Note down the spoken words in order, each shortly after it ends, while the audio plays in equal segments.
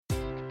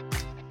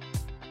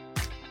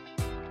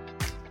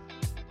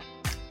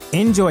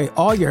Enjoy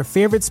all your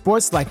favorite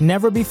sports like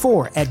never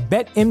before at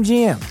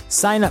BetMGM.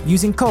 Sign up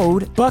using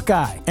code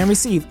Buckeye and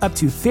receive up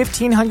to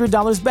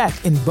 $1,500 back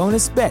in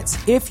bonus bets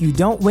if you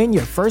don't win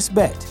your first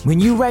bet. When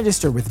you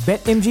register with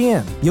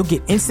BetMGM, you'll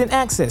get instant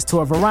access to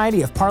a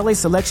variety of parlay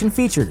selection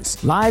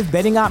features, live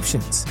betting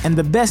options, and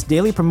the best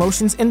daily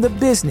promotions in the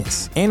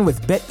business. And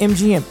with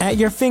BetMGM at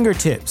your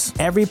fingertips,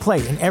 every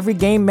play and every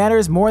game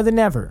matters more than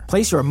ever.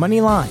 Place your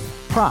money line,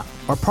 prop,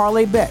 or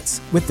parlay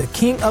bets with the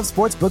king of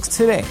sportsbooks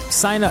today.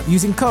 Sign up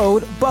using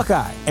code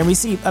Buckeye and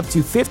receive up to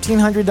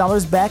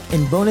 $1,500 back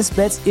in bonus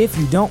bets if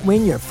you don't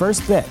win your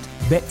first bet.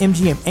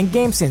 BetMGM and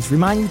GameSense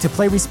remind you to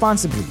play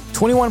responsibly.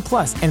 21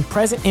 plus and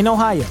present in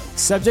Ohio,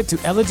 subject to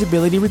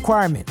eligibility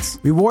requirements.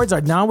 Rewards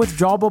are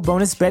non-withdrawable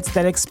bonus bets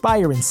that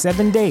expire in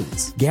 7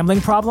 days. Gambling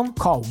problem?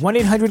 Call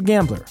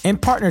 1-800-GAMBLER. In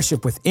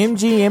partnership with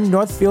MGM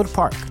Northfield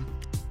Park.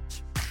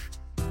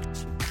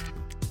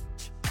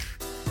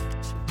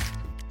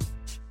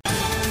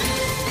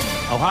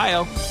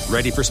 Ohio,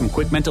 ready for some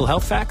quick mental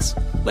health facts?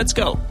 Let's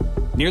go.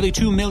 Nearly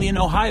 2 million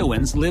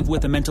Ohioans live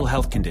with a mental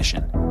health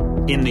condition.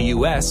 In the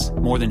U.S.,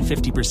 more than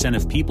 50%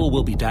 of people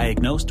will be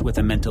diagnosed with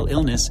a mental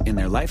illness in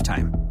their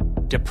lifetime.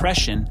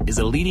 Depression is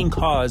a leading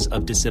cause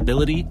of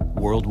disability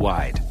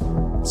worldwide.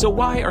 So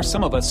why are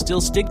some of us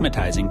still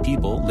stigmatizing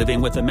people living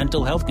with a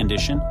mental health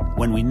condition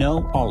when we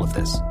know all of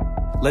this?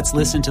 Let's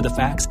listen to the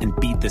facts and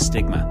beat the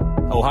stigma.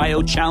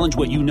 Ohio, challenge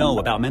what you know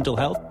about mental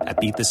health at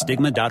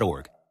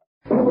beatthestigma.org.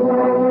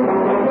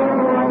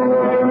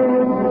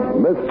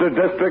 Mr.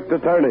 District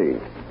Attorney,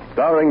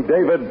 starring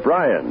David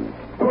Bryan.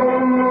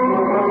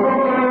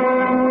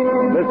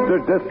 Mr.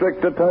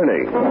 District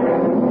Attorney,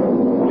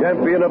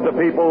 champion of the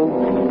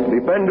people,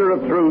 defender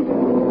of truth,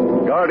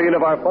 guardian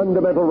of our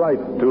fundamental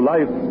rights to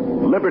life,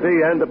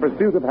 liberty, and the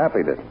pursuit of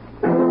happiness.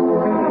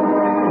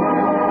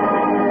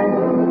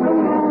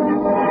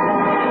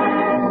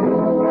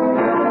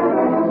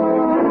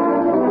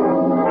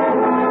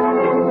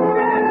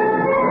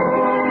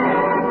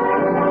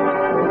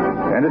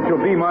 And it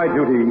shall be my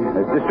duty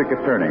as district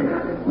attorney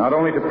not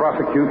only to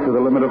prosecute to the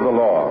limit of the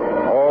law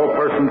all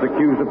persons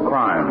accused of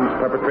crimes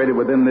perpetrated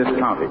within this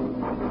county,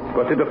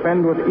 but to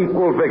defend with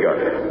equal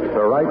vigor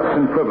the rights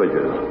and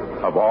privileges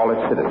of all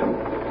its citizens.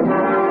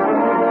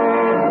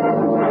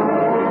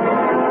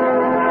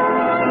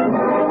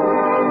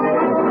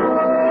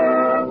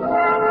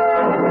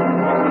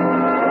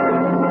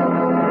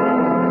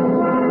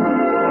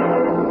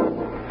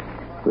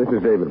 This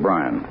is David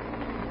Bryan.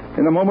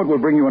 In a moment, we'll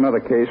bring you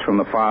another case from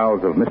the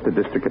files of Mr.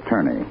 District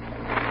Attorney.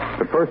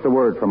 But first, a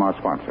word from our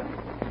sponsor.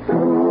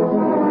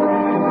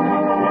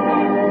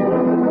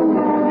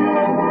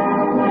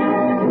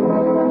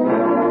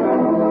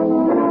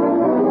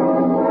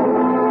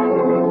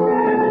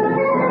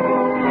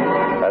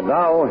 And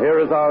now, here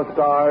is our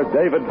star,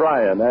 David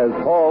Bryan, as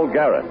Paul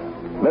Garrett,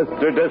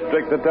 Mr.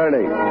 District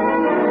Attorney.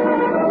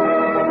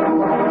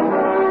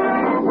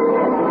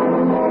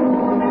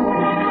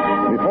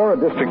 Before a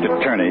district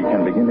attorney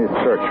can begin his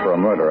search for a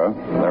murderer,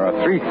 there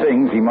are 3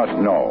 things he must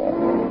know: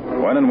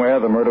 when and where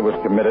the murder was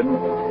committed,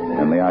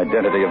 and the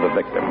identity of the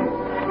victim.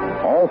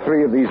 All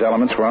 3 of these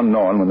elements were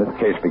unknown when this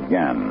case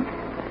began.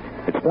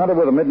 It started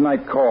with a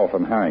midnight call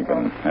from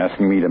Harrington,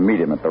 asking me to meet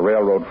him at the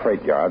railroad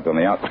freight yards on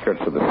the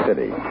outskirts of the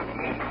city.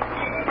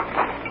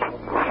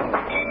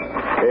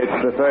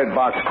 It's the 3rd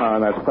boxcar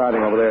that's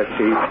starting over there,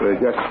 Chief. We're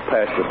just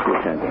past the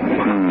switch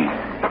engine.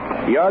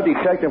 Your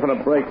detective and a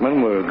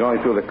brakeman were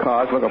going through the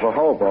cars looking for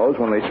hobos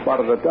when they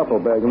spotted a duffel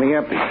bag in the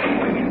empty.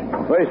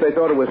 First, they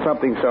thought it was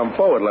something some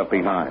forward left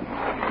behind.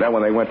 Then,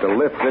 when they went to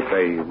lift it,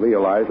 they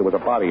realized there was a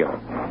body on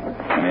it.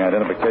 Any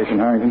identification,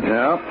 Harrington?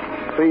 Yeah.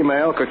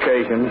 Female,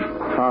 Caucasian.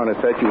 Coroner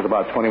said she was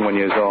about 21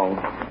 years old.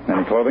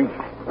 Any clothing?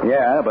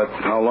 Yeah, but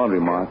no laundry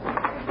mark.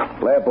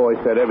 Lab boy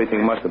said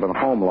everything must have been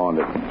home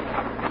laundered.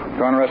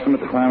 Coroner estimate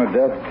the time of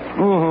death?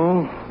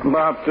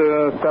 About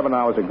 7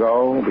 hours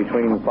ago,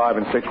 between 5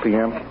 and 6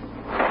 p.m.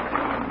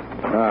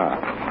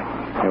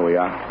 Here we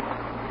are.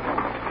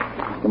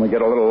 Can we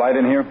get a little light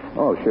in here?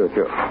 Oh, sure.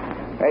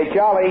 Hey,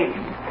 Charlie,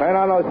 turn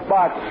on those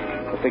spots.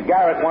 Mr.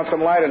 Garrett wants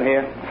some light in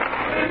here.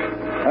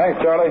 Thanks,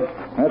 Charlie.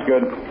 That's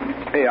good.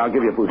 Hey, I'll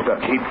give you a boost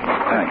up, Chief.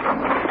 Thanks.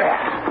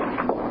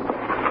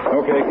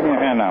 Okay, give me a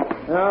hand now.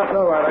 No, it's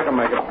all right. I can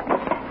make it.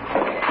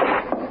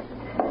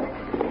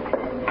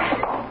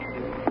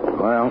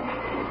 Well,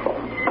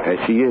 there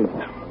she is.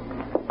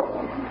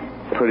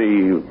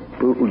 Pretty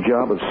brutal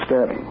job of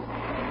stabbing.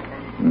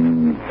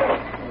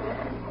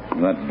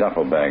 That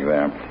duffel bag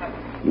there.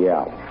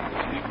 Yeah.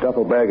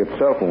 Duffel bag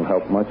itself won't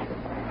help much.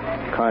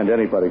 Kind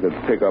anybody could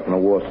pick up in a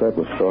war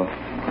surplus store.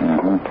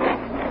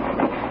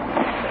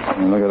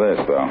 Look at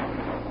this, though.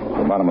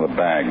 The bottom of the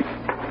bag.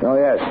 Oh,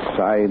 yes.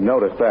 I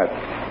noticed that.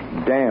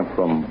 Damp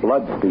from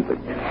blood seepage.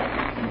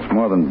 It's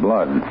more than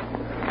blood.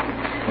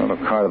 Whoever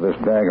carted this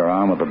bag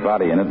around with the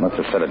body in it must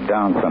have set it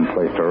down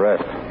someplace to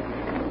rest.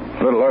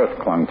 A little earth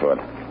clung to it.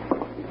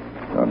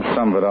 Rub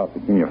some of it off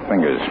between your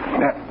fingers.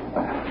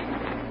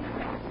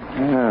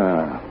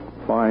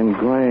 Fine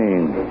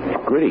grain.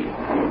 Gritty.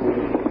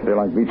 Feel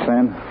like beach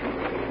sand?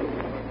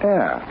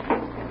 Yeah.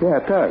 Yeah,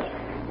 it does.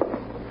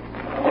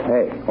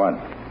 Hey, What?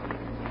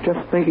 just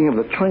thinking of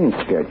the train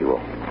schedule.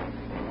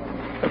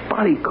 The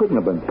body couldn't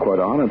have been put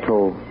on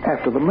until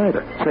after the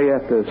murder, say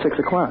after 6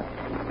 o'clock.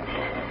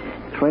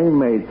 Train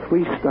made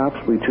 3 stops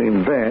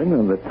between then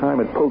and the time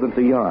it pulled into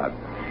the yard.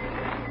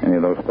 Any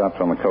of those stops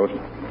on the coast?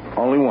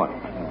 Only one.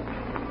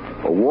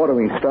 A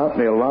watering stop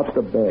near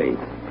Lobster Bay.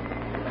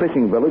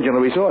 Fishing village and a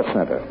resort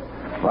center.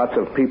 Lots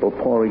of people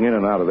pouring in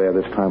and out of there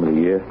this time of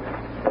the year.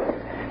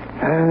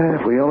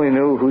 If we only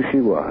knew who she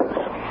was.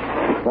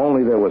 If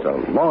only there was a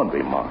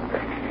laundry mark.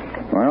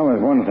 Well,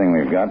 there's one thing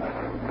we've got.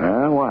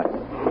 What?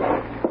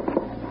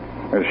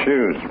 Her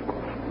shoes.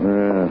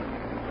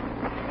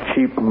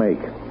 Cheap make.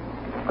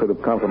 Could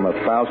have come from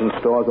 1,000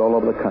 stores all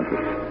over the country.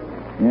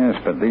 Yes,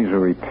 but these were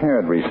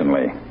repaired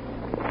recently.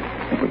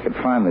 If we could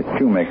find the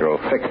shoemaker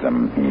who'll fix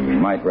them, he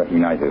might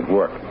recognize his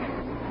work.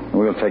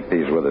 We'll take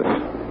these with us.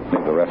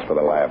 Leave the rest for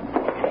the lab.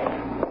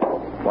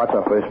 What's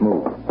our first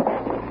move?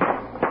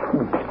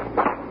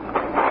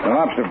 The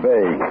Lobster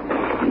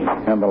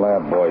Bay. And the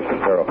lab boys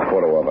prepare a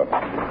photo of her.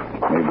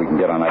 Maybe we can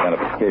get on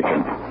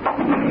identification.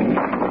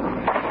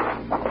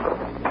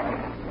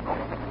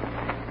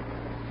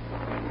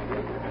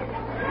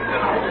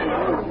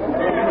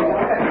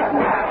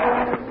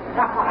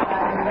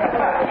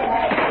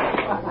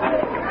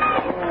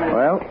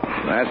 Well,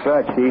 that's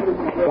that, Chief.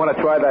 Want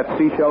to try that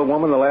seashell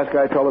woman the last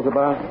guy told us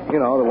about? You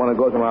know, the one who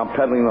goes around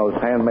peddling those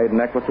handmade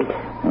necklaces?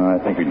 I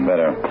think we'd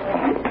better.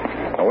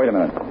 Oh, wait a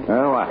minute.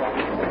 What?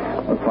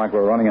 Looks like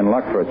we're running in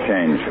luck for a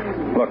change.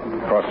 Look,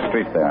 across the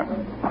street there.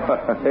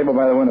 Table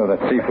by the window, that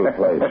seafood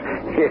place.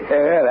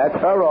 Yeah, that's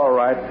her, all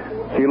right.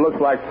 She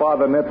looks like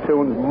Father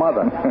Neptune's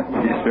mother.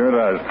 She sure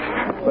does.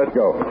 Let's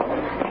go.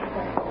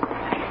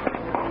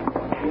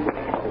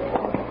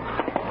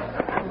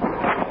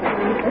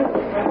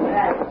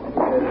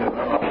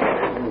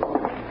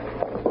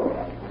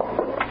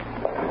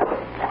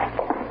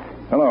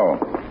 Hello.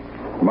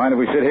 Mind if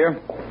we sit here?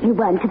 You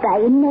want to buy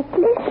a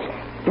necklace?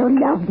 Your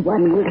loved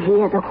one will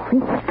hear the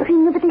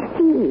whispering of the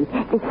sea,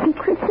 the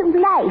secrets of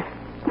life,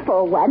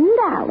 for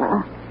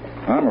 $1.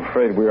 I'm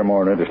afraid we're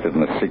more interested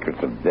in the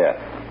secrets of death.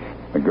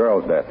 The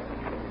girl's death.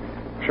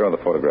 Show the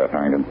photograph,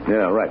 Harrington.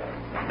 Yeah, right.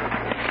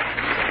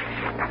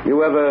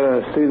 You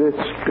ever see this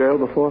girl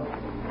before?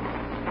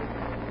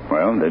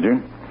 Well, did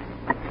you?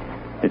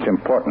 It's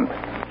important.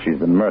 She's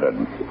been murdered.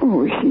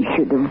 Oh, she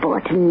should have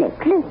bought a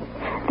necklace.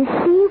 The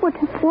sea would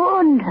have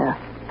warned her.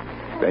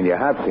 Then you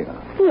have seen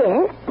her?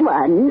 Yes,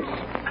 once.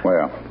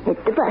 Where?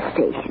 At the bus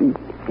station.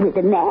 With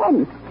a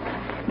man.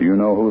 Do you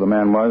know who the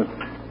man was?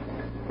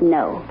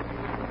 No.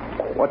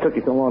 What took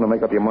you so long to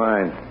make up your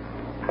mind?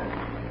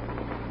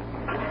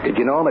 Did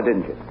you know him or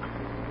didn't you?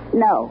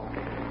 No.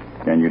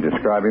 Can you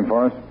describe him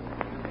for us?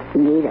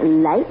 Neither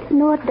light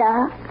nor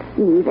dark,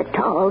 neither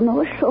tall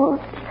nor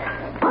short.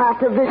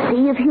 Part of the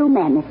sea of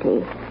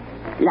humanity.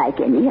 Like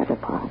any other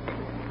part.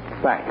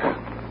 Thanks.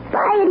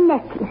 Buy a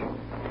necklace.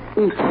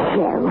 Each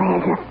shell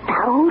has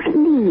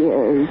 1,000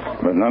 years.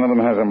 But none of them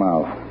has a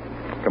mouth.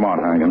 Come on,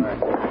 Harrington.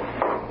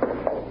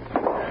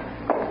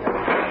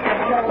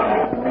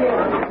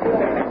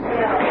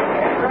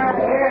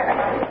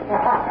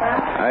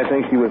 I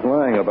think she was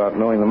lying about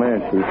knowing the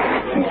man, Chief.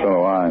 And so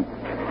do I.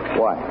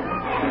 Why?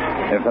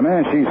 If the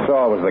man she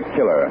saw was the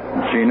killer,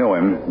 and she knew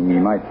him, he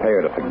might pay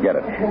her to forget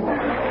it.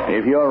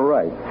 If you're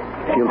right,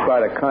 she'll try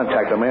to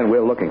contact the man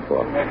we're looking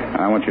for.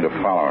 I want you to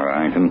follow her,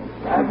 Harrington.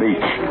 The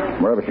beach.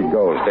 Wherever she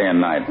goes, day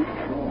and night.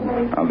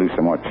 I'll do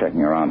some more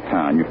checking around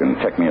town. You can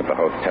check me at the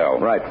hotel.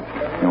 Right.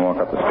 You walk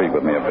up the street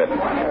with me a bit.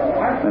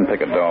 Then pick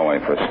a doorway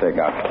for a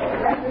stakeout.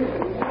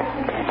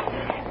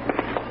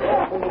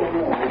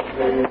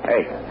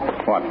 Hey.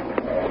 What?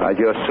 I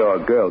just saw a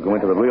girl go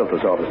into the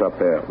realtor's office up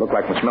there. Looked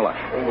like Miss Miller.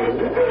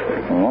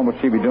 Well, what would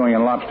she be doing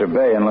in Lobster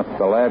Bay unless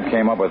the lab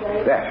came up with...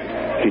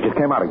 There. She just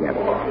came out again.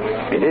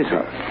 It is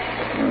her.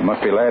 It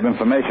must be lab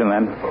information,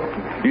 then.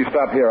 You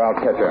stop here. I'll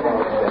catch her.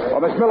 Oh,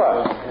 Miss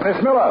Miller!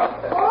 Miss Miller!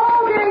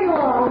 Oh, there you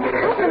are.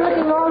 I've been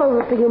looking all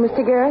over for you,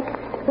 Mr. Garrett.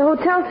 The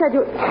hotel said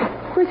you...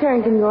 Where's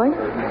Harrington going?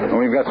 Well,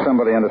 we've got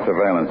somebody under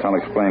surveillance. I'll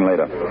explain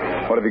later.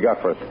 What have you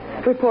got for us?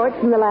 Reports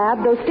from the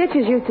lab. Those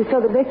stitches used to sew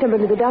the victim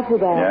into the duffel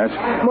bag. Yes?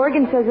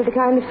 Morgan says they're the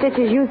kind of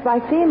stitches used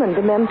by seamen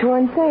to mend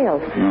torn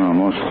sails. Oh,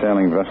 most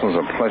sailing vessels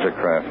are pleasure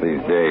craft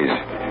these days.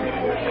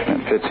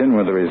 It fits in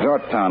with a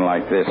resort town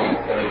like this.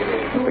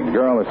 But the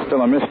girl is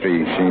still a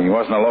mystery. She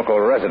wasn't a local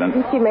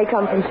resident. She may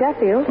come from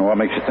Sheffield. Well, what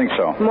makes you think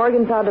so?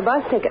 Morgan found a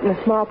bus ticket in the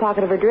small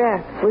pocket of her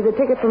dress. It was a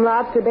ticket from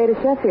Lobster Bay to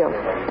Sheffield.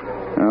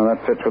 Well,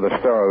 that fits with the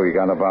story we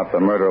got about the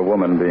murdered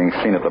woman being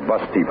seen at the bus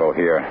depot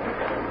here.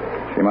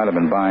 She might have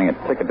been buying a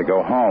ticket to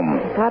go home.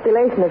 The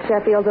population of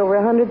Sheffield's over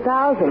 100,000.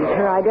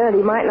 Her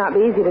identity might not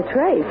be easy to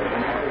trace,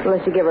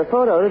 unless you give her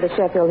photo to the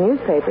Sheffield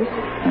newspapers.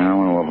 I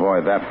want to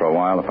avoid that for a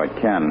while if I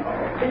can.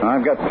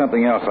 I've got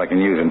something else I can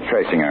use in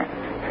tracing her.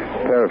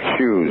 A pair of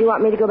shoes. You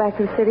want me to go back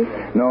to the city?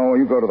 No,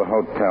 you go to the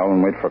hotel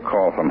and wait for a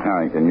call from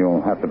Harrington.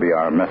 You'll have to be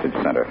our message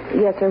center.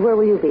 Yes, sir. Where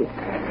will you be?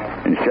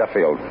 In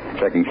Sheffield,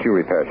 checking shoe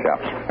repair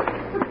shops.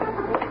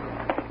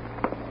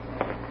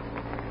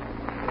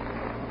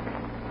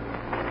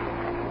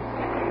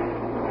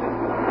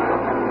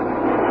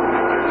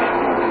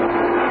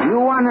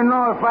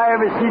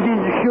 ever see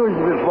these shoes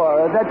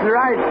before. That's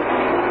right.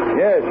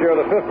 Yes, you're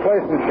the fifth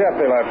place in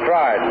Sheffield I've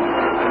tried.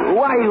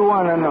 Why you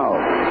want to know?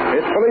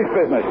 It's police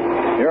business.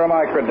 Here are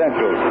my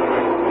credentials.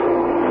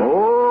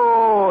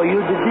 Oh,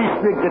 you're the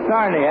district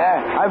attorney, eh?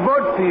 I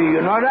vote for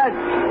you know that?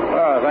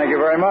 Oh, thank you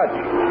very much.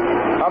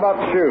 How about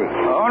the shoes?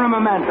 Un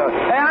momento.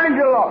 Hey,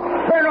 Angelo,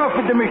 turn off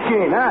the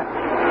machine, huh?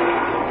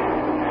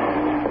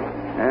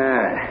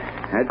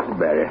 That's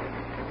better.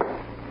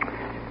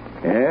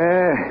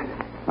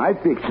 I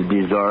fixed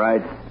these all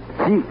right.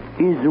 See,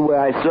 here's where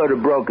I sort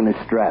of broken a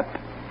strap.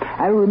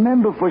 I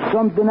remember for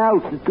something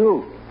else,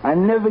 too. I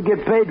never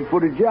get paid for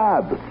the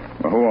job.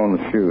 Well, who owns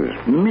the shoes?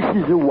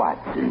 Mrs.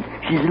 Watson.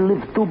 She's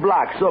lived 2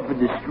 blocks up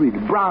the street,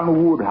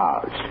 Brownwood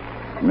House.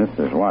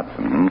 Mrs.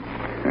 Watson,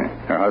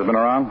 Her husband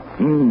around?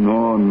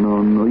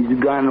 No. He's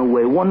gone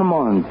away 1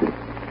 month.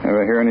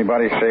 Ever hear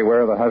anybody say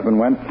where the husband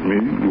went?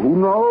 Who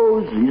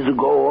knows? He's a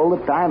go all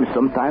the time.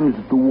 Sometimes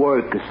to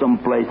work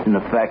someplace in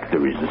the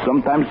factories.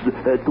 Sometimes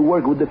to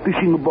work with the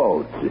fishing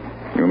boats.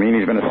 You mean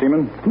he's been a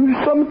seaman?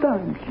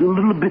 Sometimes. A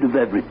little bit of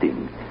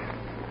everything.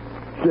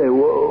 Say,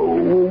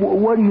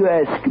 what do you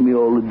ask me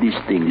all of these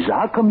things?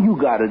 How come you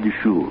got the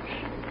shoes?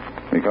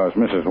 Because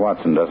Mrs.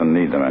 Watson doesn't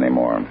need them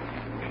anymore.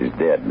 She's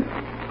dead.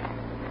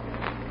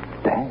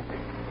 Dead?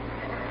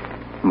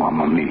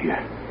 Mamma mia.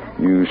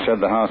 You said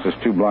the house is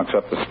 2 blocks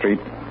up the street,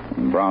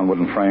 in brown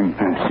wooden frame?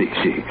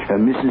 See.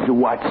 Mrs.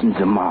 Watson's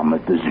a mama.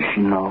 Does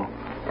she know?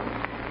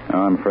 No,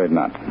 I'm afraid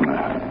not.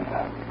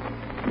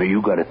 But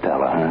you got to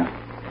tell her, huh?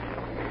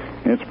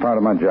 It's part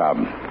of my job.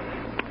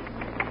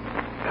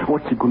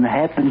 What's going to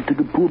happen to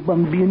the poor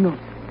bambino?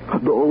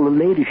 The old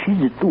lady,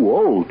 she's too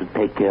old to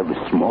take care of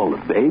a smaller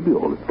baby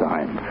all the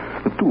time.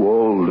 Too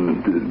old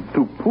and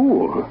too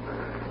poor.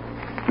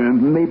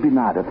 Maybe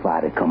not if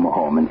I'd come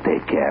home and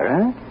take care,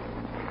 huh?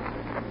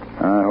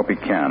 I hope he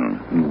can.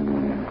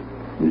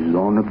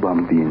 Zona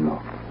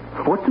Bambino.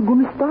 What's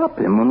going to stop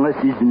him unless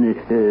he's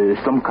in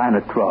some kind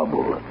of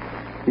trouble?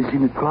 Is he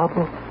in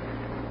trouble?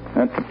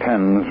 That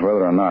depends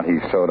whether or not he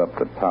sewed up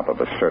the top of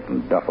a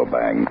certain duffel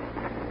bag.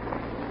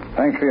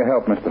 Thanks for your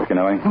help, Mr.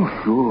 Skinelli. Oh,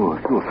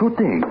 sure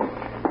thing.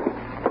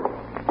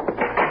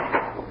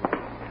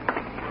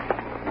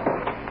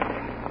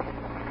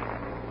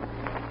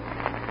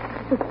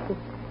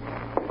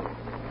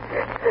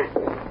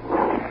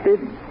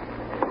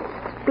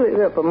 Split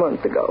up a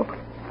month ago.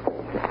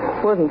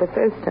 Wasn't the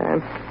first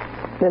time.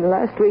 Then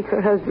last week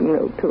her husband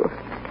wrote to her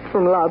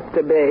from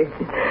Lobster Bay.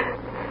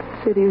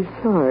 Said he was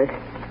sorry.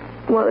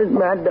 Wanted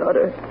my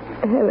daughter,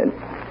 Helen,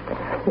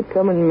 to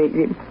come and meet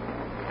him.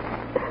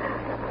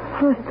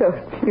 I thought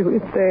she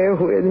was there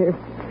with him.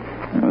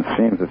 Well, it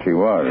seems that she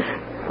was,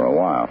 for a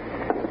while.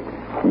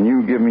 Can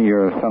you give me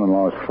your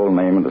son-in-law's full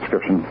name and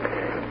description?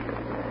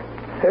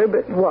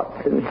 Herbert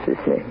Watson's his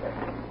name.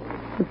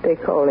 But they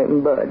call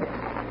him Bud.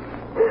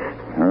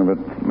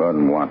 Herbert Bud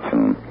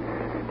Watson.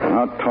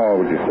 How tall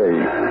would you say?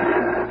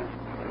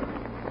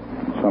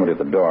 Somebody at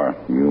the door.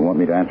 You want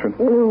me to answer it?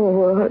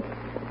 No,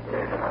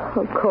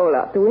 I'll call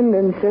out the window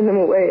and send them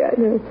away. I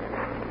don't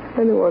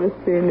want to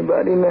see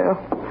anybody now.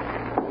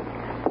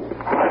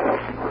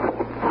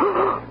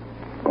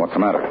 What's the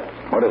matter?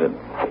 What is it?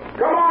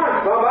 Come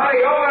on,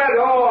 somebody, open the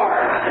door.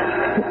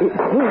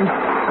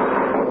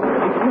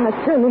 It's my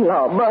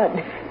son-in-law, Bud.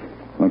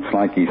 Looks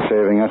like he's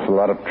saving us a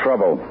lot of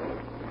trouble.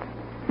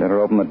 Better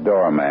open the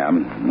door,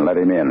 ma'am, and let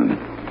him in.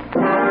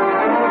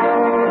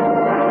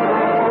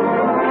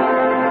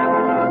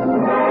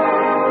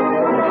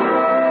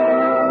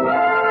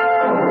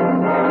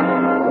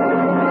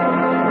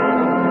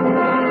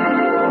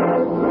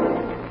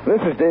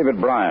 This is David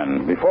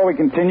Bryan. Before we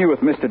continue with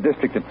Mr.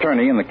 District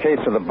Attorney in the case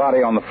of the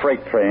body on the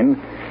freight train,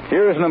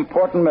 here is an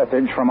important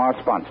message from our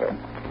sponsor.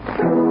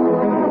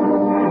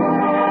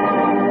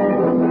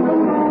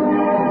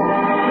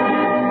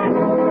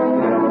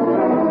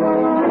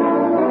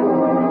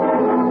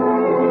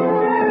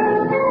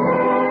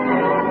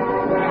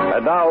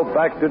 And now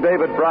back to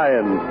David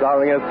Bryan,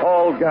 starring as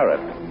Paul Garrett,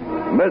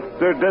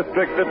 Mr.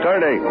 District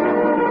Attorney.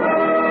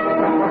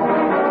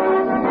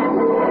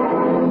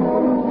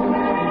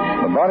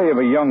 The body of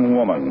a young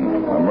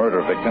woman, a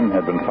murder victim,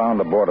 had been found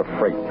aboard a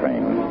freight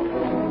train.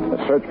 The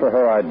search for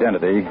her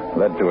identity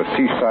led to a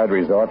seaside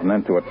resort and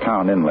then to a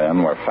town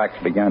inland where facts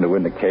began to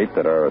indicate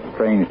that her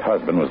estranged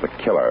husband was the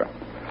killer.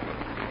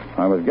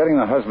 I was getting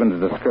the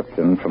husband's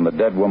description from the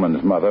dead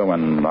woman's mother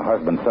when the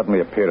husband suddenly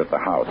appeared at the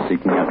house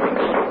seeking entrance.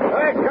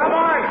 Hey, come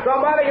on,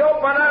 somebody,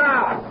 open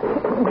up.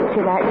 What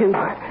should I do?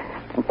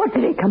 What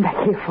did he come back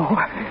here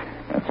for?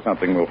 That's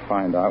something we'll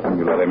find out when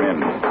you let him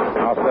in.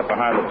 I'll step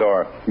behind the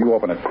door. You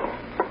open it.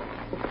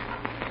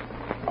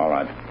 All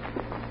right.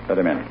 Let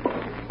him in.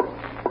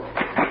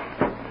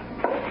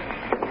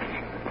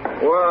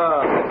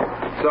 Well,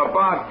 it's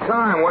about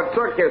time. What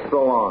took you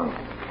so long?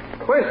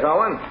 Where's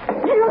Helen?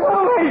 You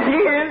know where she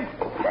is.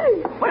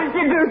 What did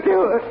you do to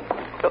her?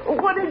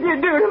 What did you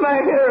do to my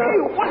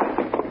girl?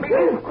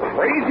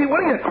 Crazy? What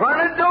are you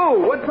trying to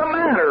do? What's the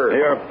matter?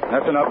 Here,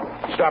 that's enough.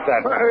 Stop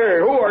that. Hey,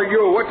 who are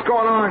you? What's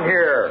going on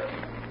here?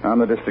 I'm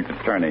the district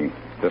attorney.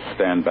 Just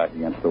stand back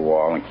against the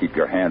wall and keep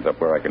your hands up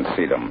where I can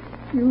see them.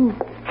 You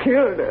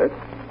killed us.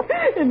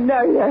 And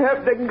now you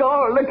have the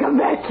gall to come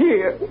back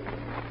here.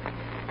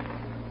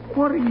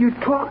 What are you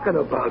talking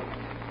about?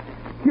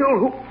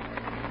 You...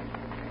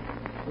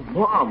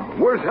 Mom,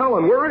 where's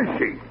Helen? Where is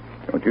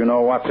she? Don't you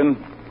know, Watson?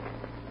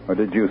 Or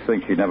did you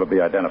think she'd never be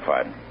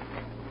identified?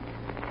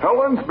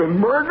 Helen's been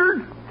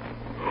murdered?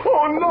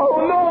 Oh,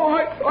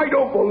 no, I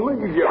don't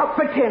believe you. Stop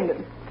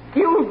pretending.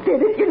 You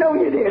did it. You know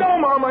you did. No,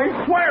 Mom,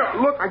 I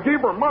swear. Look, I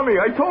gave her money.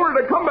 I told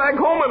her to come back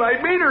home, and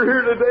I'd meet her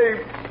here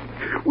today.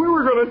 We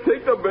were going to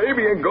take the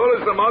baby and go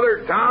to some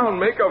other town,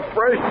 make a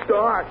fresh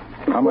start.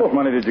 How much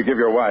money did you give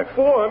your wife?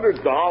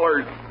 $400.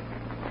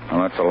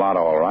 Well, that's a lot,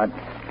 all right.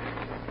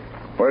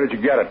 Where did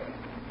you get it?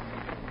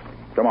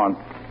 Come on.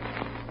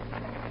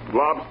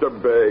 Lobster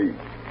Bay.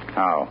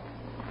 How?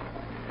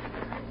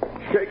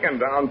 Shaking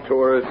down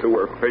tourists who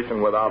were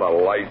fishing without a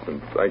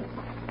license. I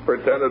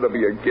pretended to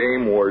be a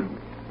game warden.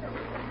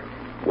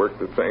 Worked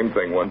the same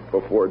thing once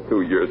before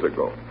 2 years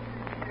ago.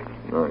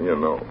 You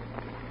know.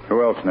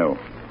 Who else knew?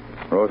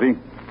 Rosie?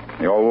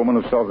 The old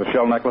woman who sells the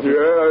shell necklaces?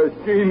 Yeah,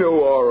 she knew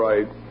all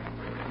right.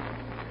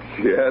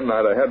 She hadn't.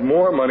 I'd have had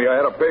more money. I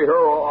had to pay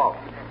her off.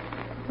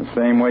 The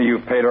same way you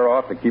paid her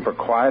off to keep her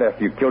quiet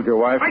after you killed your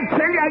wife? I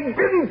tell you, I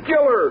didn't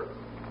kill her.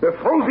 If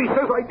Rosie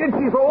says I did,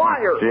 she's a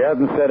liar. She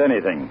hasn't said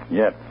anything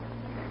yet.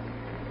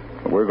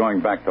 But we're going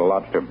back to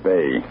Lobster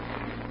Bay.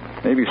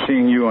 Maybe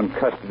seeing you in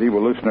custody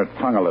will loosen her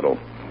tongue a little.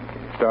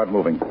 Start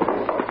moving.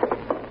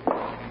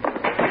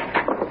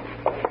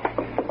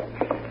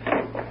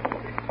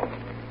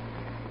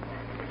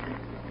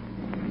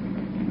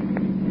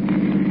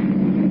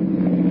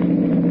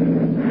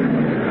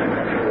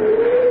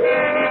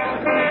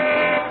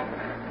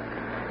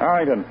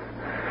 Harrington.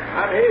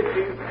 I'm here,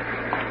 Chief.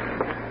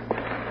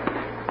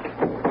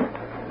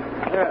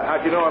 Yeah,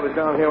 how'd you know I was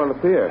down here on the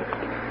pier?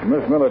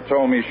 Miss Miller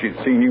told me she'd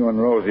seen you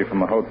and Rosie from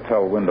the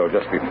hotel window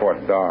just before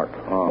dark,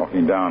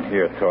 walking down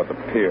here toward the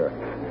pier.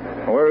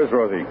 Well, where is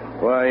Rosie?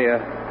 Why,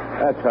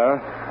 that's her,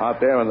 out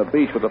there on the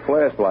beach with the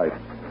flashlight.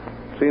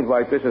 Seems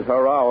like this is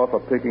her hour for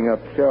picking up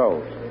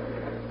shells.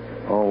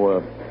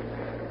 Oh,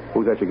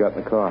 who's that you got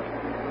in the car?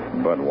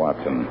 Bud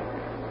Watson.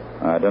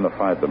 I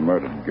identified the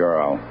murdered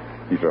girl.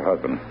 He's her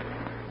husband.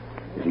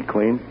 Is he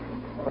clean?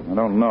 I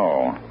don't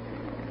know.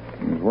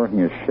 He was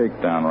working a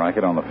shakedown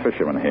racket on the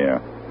fishermen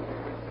here.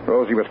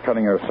 Rosie was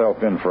cutting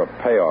herself in for a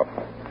payoff.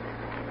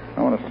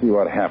 I want to see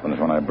what happens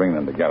when I bring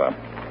them together.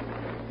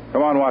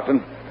 Come on,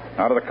 Watson.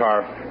 Out of the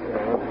car.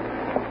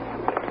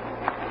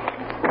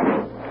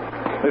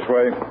 This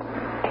way.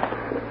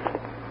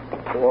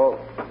 Well,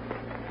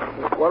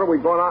 what are we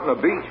going out on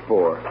the beach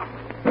for?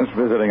 Just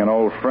visiting an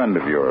old friend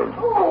of yours.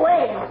 Oh,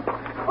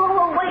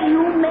 away,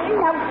 you men.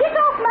 Now get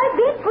off my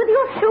beach with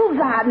your shoes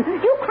on.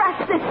 You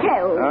crushed the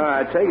shell. All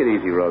right, take it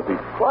easy, Rosie.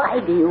 Why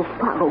do you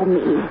follow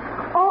me?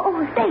 All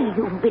day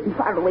you've been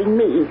following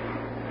me.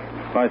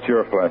 Light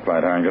your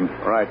flashlight, Harrington.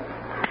 Right.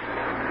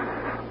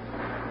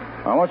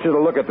 I want you to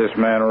look at this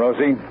man,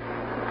 Rosie.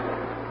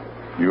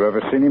 You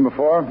ever seen him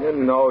before? You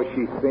know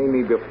she's seen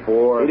me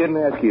before. He didn't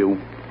ask you.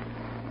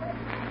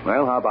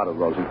 Well, how about it,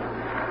 Rosie?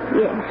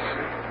 Yes.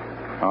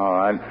 All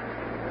right.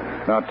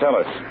 Now tell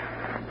us.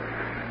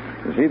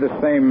 Is he the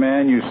same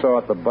man you saw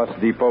at the bus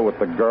depot with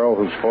the girl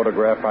whose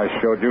photograph I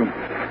showed you?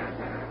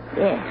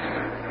 Yes.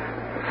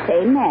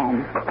 Same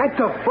man. At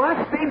the bus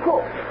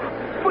depot?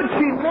 But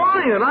she's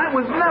lying. I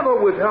was never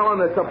with Helen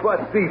at the bus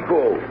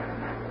depot.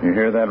 You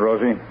hear that,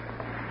 Rosie?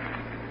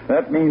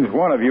 That means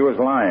one of you is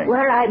lying.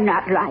 Well, I'm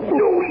not lying.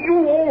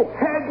 You old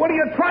hag. What are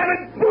you trying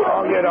to do?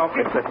 Oh, you don't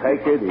get to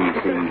take it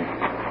easy.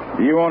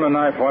 Do you own a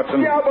knife,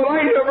 Watson? Yeah, but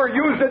I never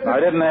used it. I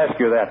didn't ask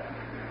you that.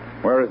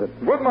 Where is it?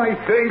 With my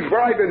things,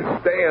 where I've been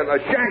staying. A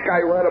shack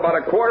I rent about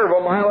a quarter of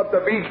a mile up the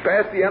beach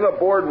past the end of the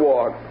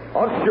boardwalk.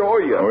 I'll show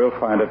you. We'll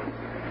find it.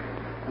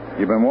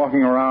 You've been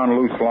walking around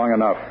loose long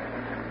enough.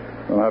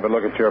 We'll have a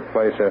look at your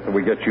place after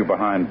we get you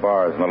behind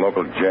bars in the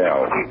local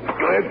jail.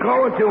 You're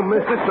going to,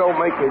 mister, so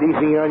make it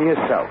easy on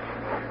yourself.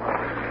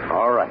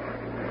 All right.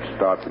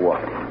 Start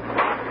walking.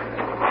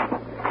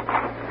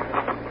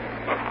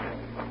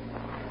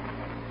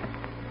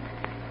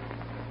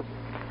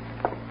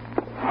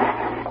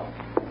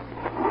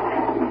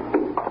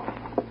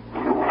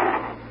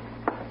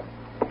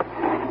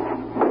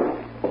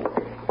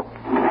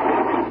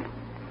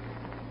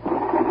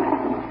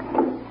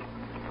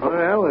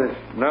 Well, there's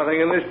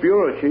nothing in this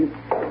bureau, Chief.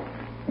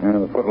 Yeah,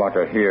 the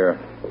footlocker here.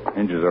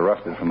 Hinges are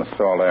rusted from the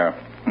salt air.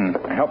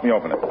 Help me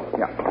open it.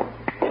 Yeah.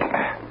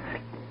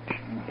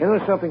 You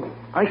know something?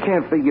 I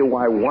can't figure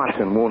why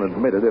Watson won't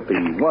admit it if he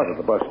was at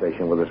the bus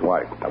station with his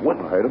wife. That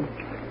wouldn't hurt him.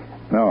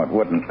 No, it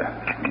wouldn't.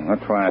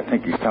 That's why I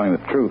think he's telling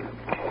the truth.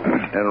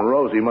 And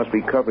Rosie must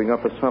be covering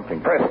up for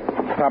something. Chris,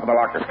 top of the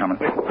locker's coming.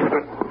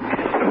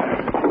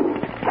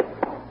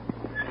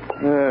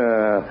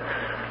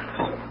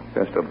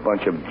 Just a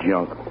bunch of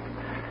junk.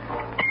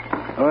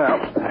 Well,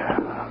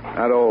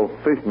 that old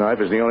fish knife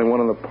is the only one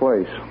in the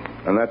place.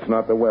 And that's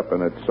not the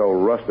weapon. It's so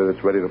rusted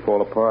it's ready to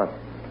fall apart.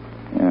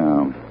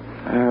 Yeah.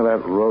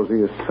 That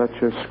Rosie is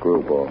such a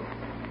screwball.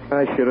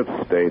 I should have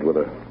stayed with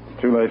her.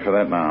 Too late for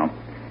that now.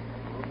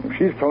 If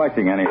she's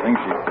collecting anything,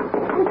 she...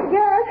 Mr.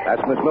 Garrett.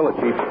 That's Miss Miller,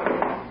 Chief.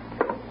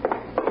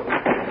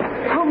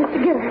 Oh,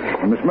 Mr.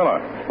 Garrett. Miss Miller,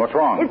 what's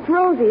wrong? It's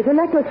Rosie, the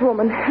necklace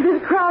woman.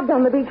 There's a crowd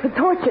down the beach with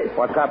torches.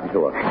 What's happened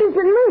to her? She's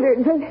been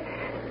murdered.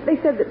 They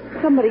said that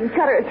somebody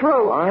cut her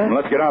throat. What?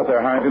 Let's get out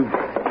there, Harrington.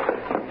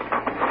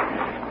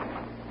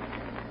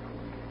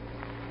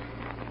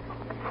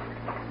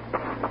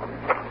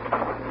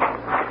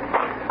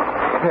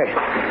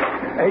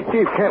 Hey,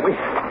 Chief, can't we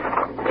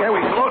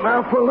slow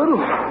down for a little?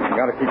 We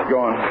gotta keep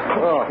going.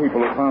 Oh,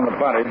 people who found the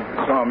body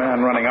saw a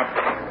man running up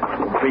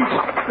the beach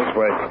this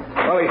way.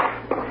 Well,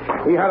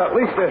 he had at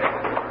least a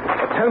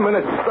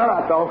 10-minute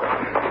start, though.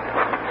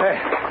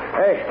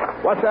 Hey,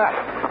 what's that?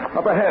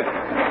 Up ahead.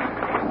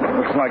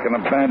 Looks like an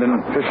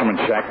abandoned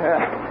fisherman's shack.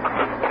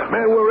 The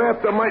man we're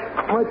after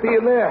might be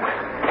in there.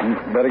 You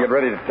better get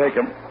ready to take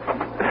him.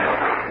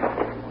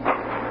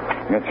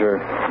 Got your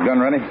gun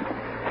ready?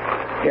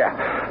 Yeah.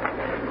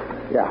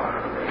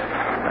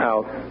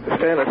 Now,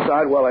 stand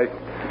aside while I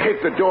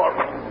keep the door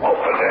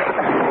open there.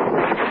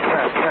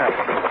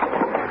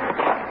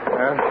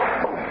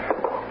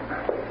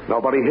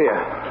 Nobody here.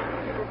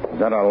 Is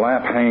that a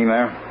lamp hanging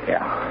there?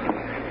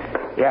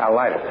 Yeah,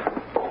 light it.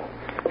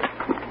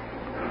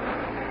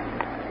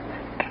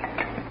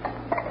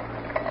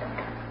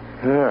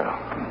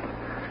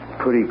 Yeah.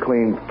 Pretty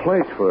clean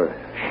place for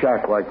a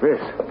shack like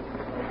this.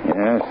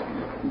 Yes,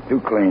 too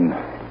clean.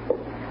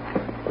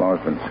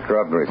 Floor's been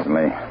scrubbed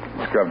recently.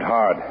 Scrubbed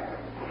hard.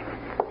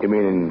 You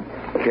mean in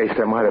case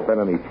there might have been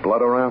any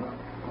blood around?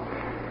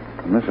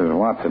 Mrs.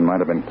 Watson might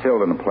have been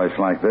killed in a place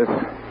like this.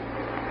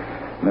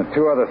 And there are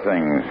two other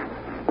things.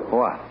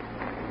 What?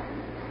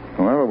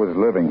 Whoever was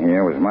living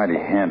here was mighty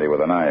handy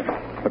with a knife.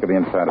 Look at the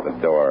inside of the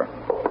door.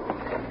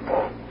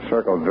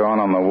 Circle drawn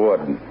on the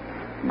wood.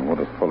 The wood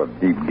is full of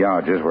deep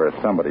gouges where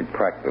somebody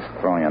practiced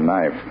throwing a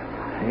knife.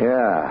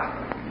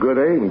 Yeah. Good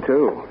aim,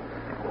 too.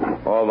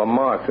 All the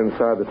marks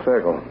inside the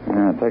circle.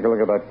 Yeah, take a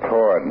look at that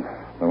cord.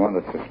 The one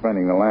that's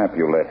suspending the lamp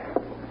you lit.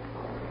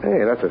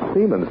 Hey, that's a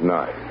seaman's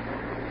knife.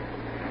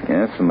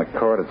 Yes, and the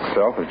cord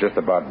itself is just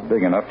about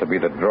big enough to be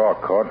the draw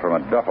cord from a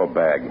duffel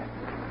bag.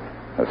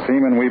 The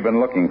seaman we've been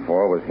looking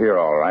for was here,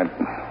 all right.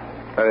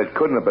 And it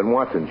couldn't have been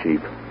Watson,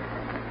 Chief.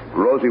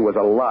 Rosie was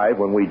alive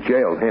when we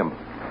jailed him.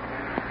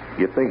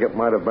 You think it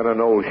might have been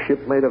an old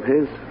shipmate of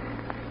his?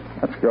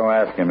 Let's go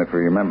ask him if he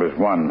remembers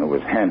one who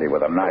was handy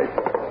with a knife.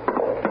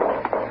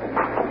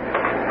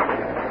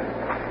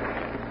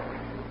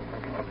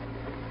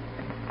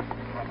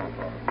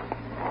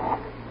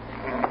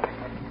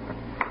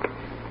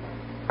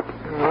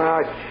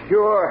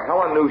 Sure,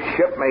 Helen knew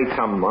shipmates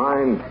of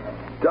mine.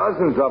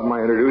 Dozens of them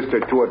I introduced her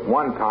to at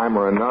one time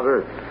or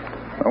another.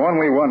 The one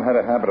we won had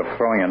a habit of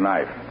throwing a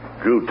knife.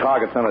 Drew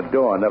targets on a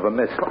door, never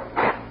missed.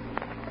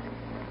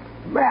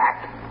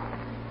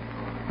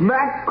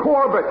 Matt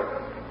Corbett.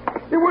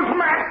 It was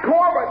Matt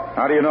Corbett.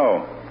 How do you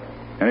know?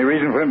 Any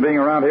reason for him being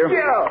around here?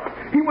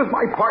 Yeah. He was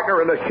my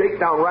partner in the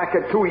shakedown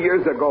racket 2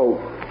 years ago.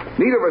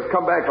 Neither of us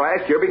come back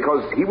last year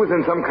because he was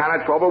in some kind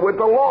of trouble with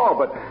the law,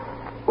 but...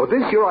 Well,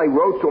 this year I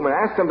wrote to him and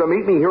asked him to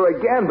meet me here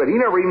again, but he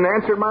never even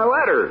answered my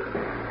letter.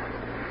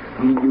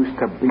 He used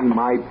to be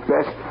my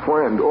best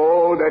friend.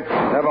 Oh, that's...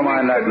 Never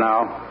mind that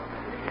now.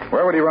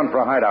 Where would he run for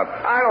a hideout?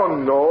 I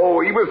don't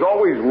know. He was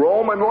always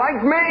roaming like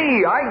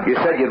me. You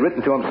said you'd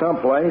written to him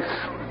someplace.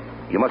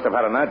 You must have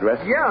had an address.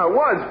 Yeah, it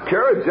was.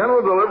 Care of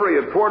General Delivery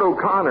at Port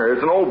O'Connor.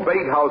 It's an old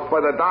bait house by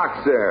the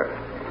docks there.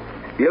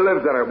 He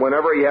lived in it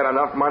whenever he had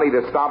enough money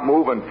to stop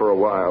moving for a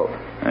while.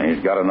 And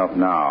he's got enough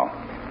now.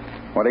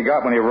 What he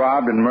got when he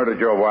robbed and murdered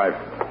your wife.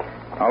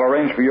 I'll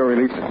arrange for your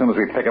release as soon as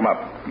we pick him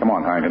up. Come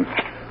on, Harrington.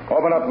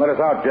 Open up and let us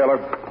out, jailer.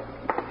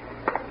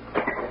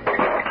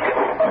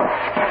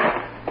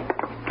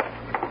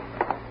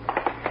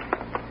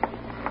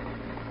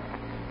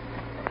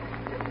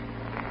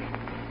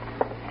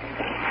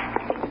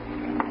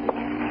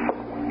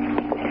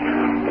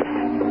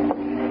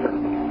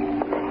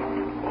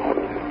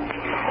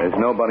 There's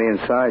nobody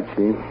inside,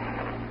 Chief.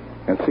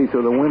 I can see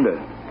through the window.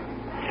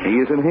 He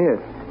isn't here.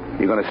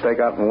 You going to stake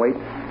out and wait?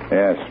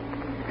 Yes.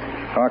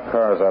 Our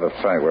car's out of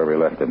sight where we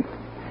left it.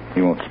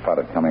 He won't spot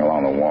it coming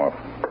along the wharf.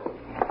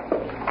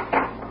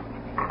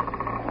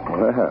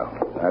 Well,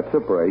 that's a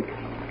break.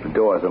 The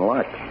door isn't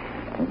locked.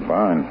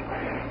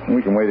 Fine.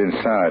 We can wait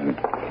inside.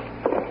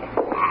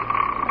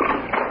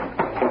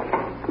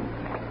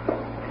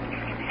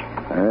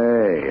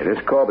 Hey, this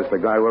Corbett's the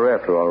guy we're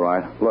after, all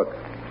right. Look.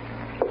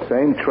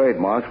 Same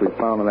trademarks we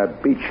found in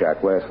that beach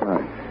shack last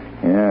night.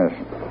 Yes.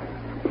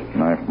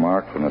 Knife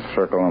marks and a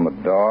circle on the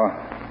door.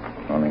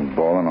 Running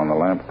bowling on the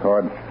lamp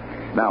cord.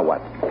 Now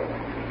what?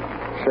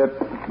 Sit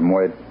and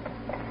wait.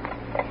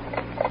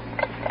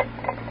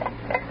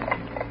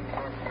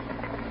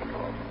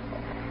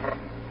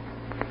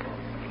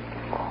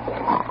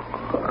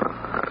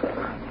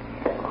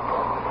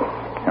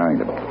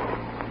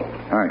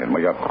 Harrington,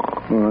 wake up.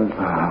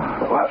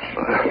 What?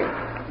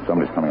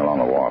 Somebody's coming along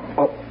the wharf.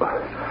 Oh.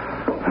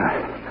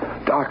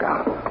 Dark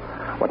out.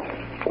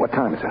 What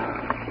time is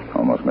it?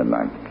 Almost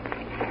midnight.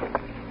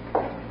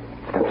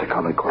 Steps are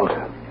coming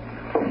closer.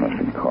 It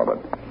must be Corbett.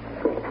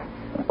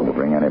 Nothing to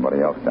bring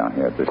anybody else down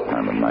here at this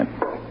time of night.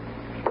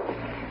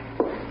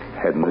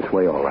 Heading this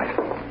way, all right.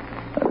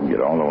 Let him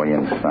get all the way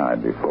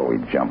inside before we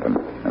jump him.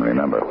 And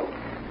remember,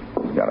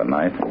 he's got a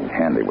knife and he's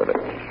handy with it.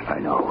 I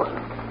know.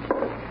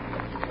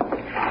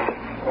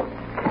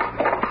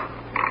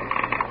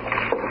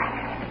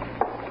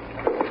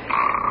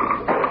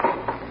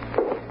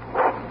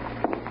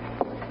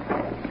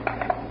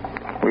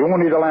 We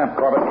won't need a lamp,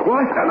 Corbett.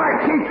 What? The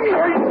knife, Chief.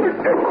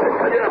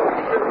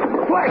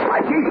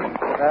 Flashlight, Chief.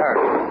 There.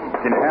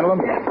 Can you handle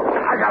him?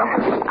 I got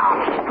him. Stop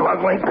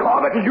struggling,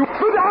 Corbett. You...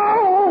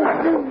 No!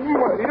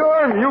 My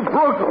arm. You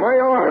broke my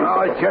arm. No,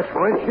 I just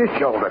wrenched his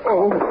shoulder.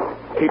 Oh.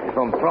 Keep you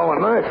from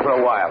throwing knives for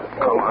a while.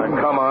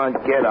 Come on,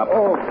 get up.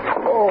 Oh.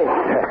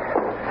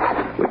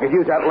 We could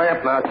use that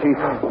lamp now, Chief.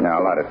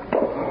 Now, light it.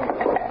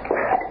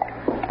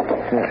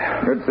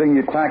 Good thing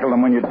you tackled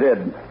him when you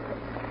did.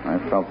 I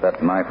felt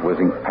that knife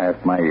whizzing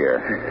past my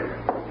ear.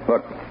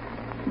 Look,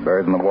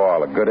 buried in the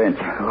wall, a good inch.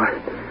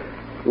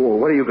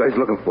 What are you guys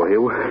looking for here?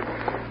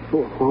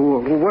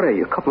 What are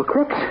you, a couple of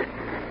crooks?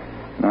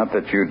 Not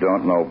that you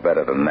don't know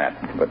better than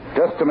that, but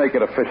just to make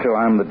it official,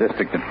 I'm the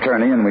district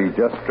attorney, and we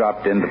just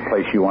dropped in to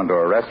place you under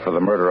arrest for the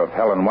murder of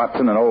Helen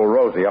Watson and old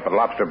Rosie up at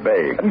Lobster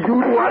Bay. You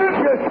what?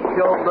 Just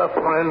killed a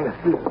friend.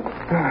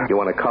 You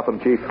want to cuff him,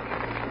 Chief?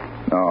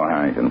 No,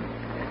 Harrington.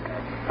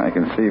 I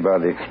can see by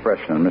the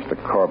expression in Mr.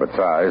 Corbett's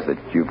eyes that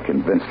you've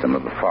convinced him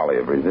of the folly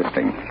of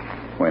resisting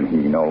when he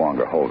no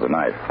longer holds a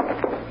knife.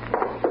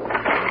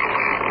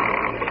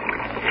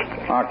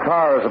 Our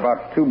car is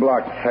about 2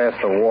 blocks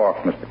past the wharf,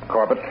 Mr.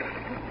 Corbett.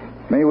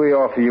 May we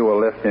offer you a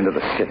lift into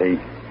the city?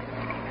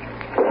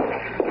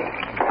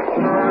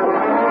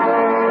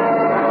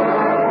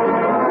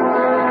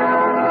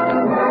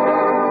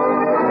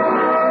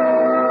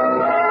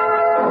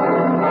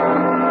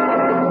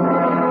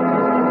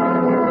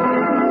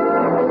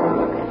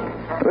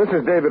 This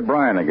is David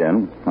Bryan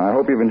again. I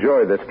hope you've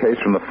enjoyed this case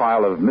from the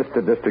file of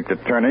Mr. District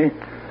Attorney.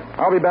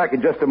 I'll be back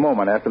in just a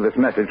moment after this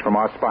message from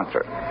our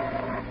sponsor.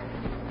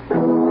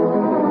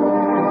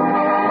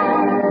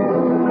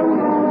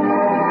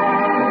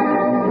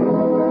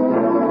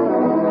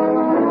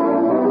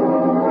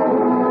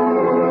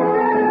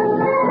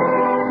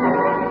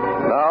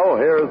 Now,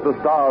 here's the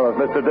star of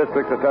Mr.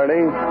 District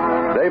Attorney,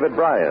 David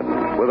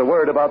Bryan, with a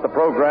word about the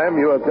program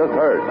you have just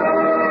heard.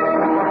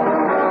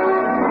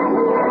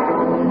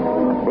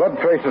 Blood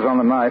traces on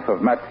the knife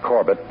of Matt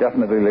Corbett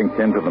definitely linked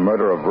into the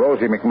murder of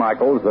Rosie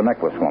McMichaels, the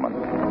necklace woman.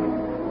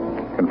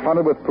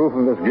 Confronted with proof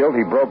of his guilt,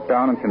 he broke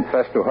down and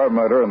confessed to her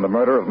murder and the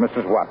murder of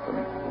Mrs. Watson.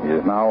 He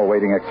is now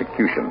awaiting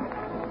execution.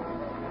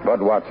 Bud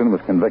Watson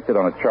was convicted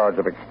on a charge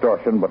of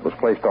extortion but was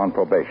placed on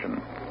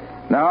probation.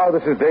 Now,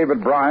 this is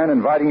David Bryan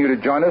inviting you to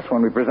join us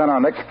when we present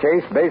our next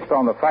case based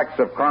on the facts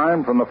of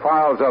crime from the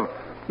files of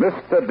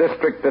Mr.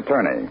 District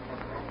Attorney.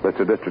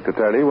 Mr. District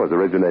Attorney was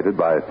originated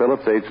by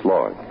Phillips H.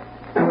 Lord.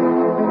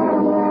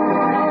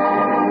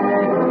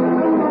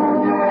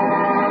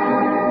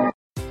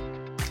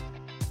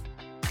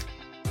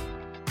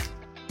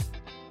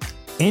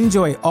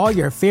 Enjoy all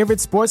your favorite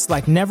sports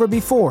like never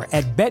before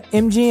at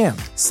BetMGM.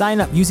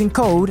 Sign up using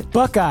code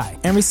Buckeye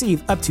and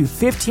receive up to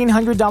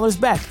 $1,500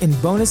 back in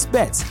bonus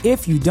bets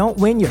if you don't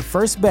win your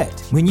first bet.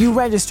 When you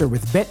register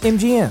with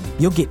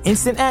BetMGM, you'll get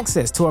instant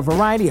access to a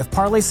variety of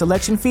parlay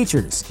selection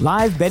features,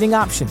 live betting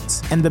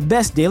options, and the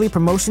best daily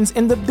promotions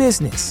in the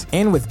business.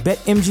 And with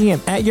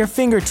BetMGM at your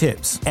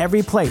fingertips,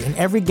 every play and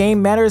every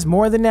game matters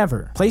more than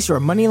ever. Place your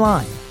money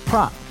line,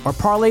 prop, or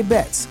parlay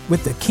bets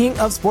with the king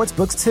of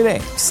sportsbooks today.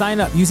 Sign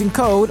up using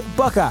code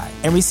Buckeye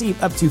and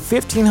receive up to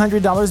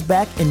 $1,500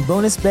 back in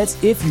bonus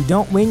bets if you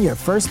don't win your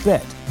first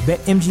bet.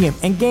 BetMGM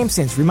and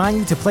GameSense remind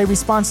you to play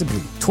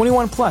responsibly.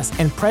 21 plus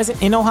and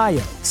present in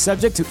Ohio,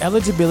 subject to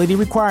eligibility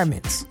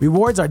requirements.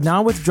 Rewards are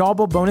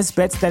non-withdrawable bonus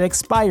bets that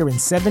expire in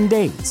 7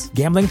 days.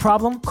 Gambling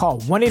problem? Call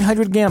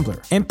 1-800-GAMBLER.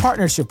 In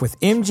partnership with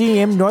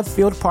MGM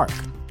Northfield Park.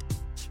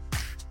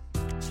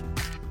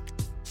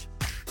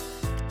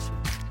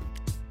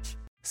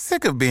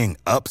 Sick of being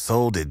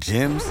upsold at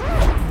gyms?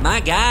 My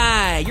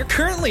guy, you're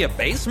currently a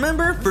base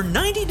member? For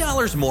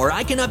 $90 more,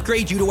 I can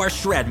upgrade you to our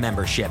Shred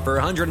membership. For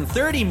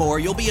 $130 more,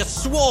 you'll be a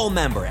Swole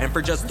member. And for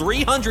just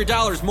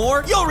 $300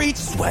 more, you'll reach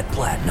Sweat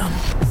Platinum.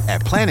 At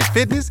Planet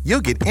Fitness,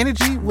 you'll get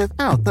energy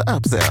without the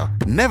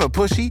upsell. Never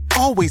pushy,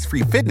 always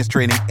free fitness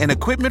training and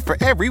equipment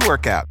for every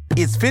workout.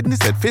 It's fitness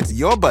that fits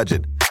your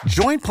budget.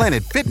 Join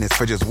Planet Fitness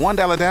for just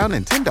 $1 down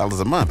and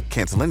 $10 a month.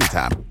 Cancel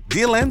anytime.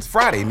 Deal ends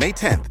Friday, May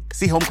 10th.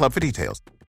 See Home Club for details.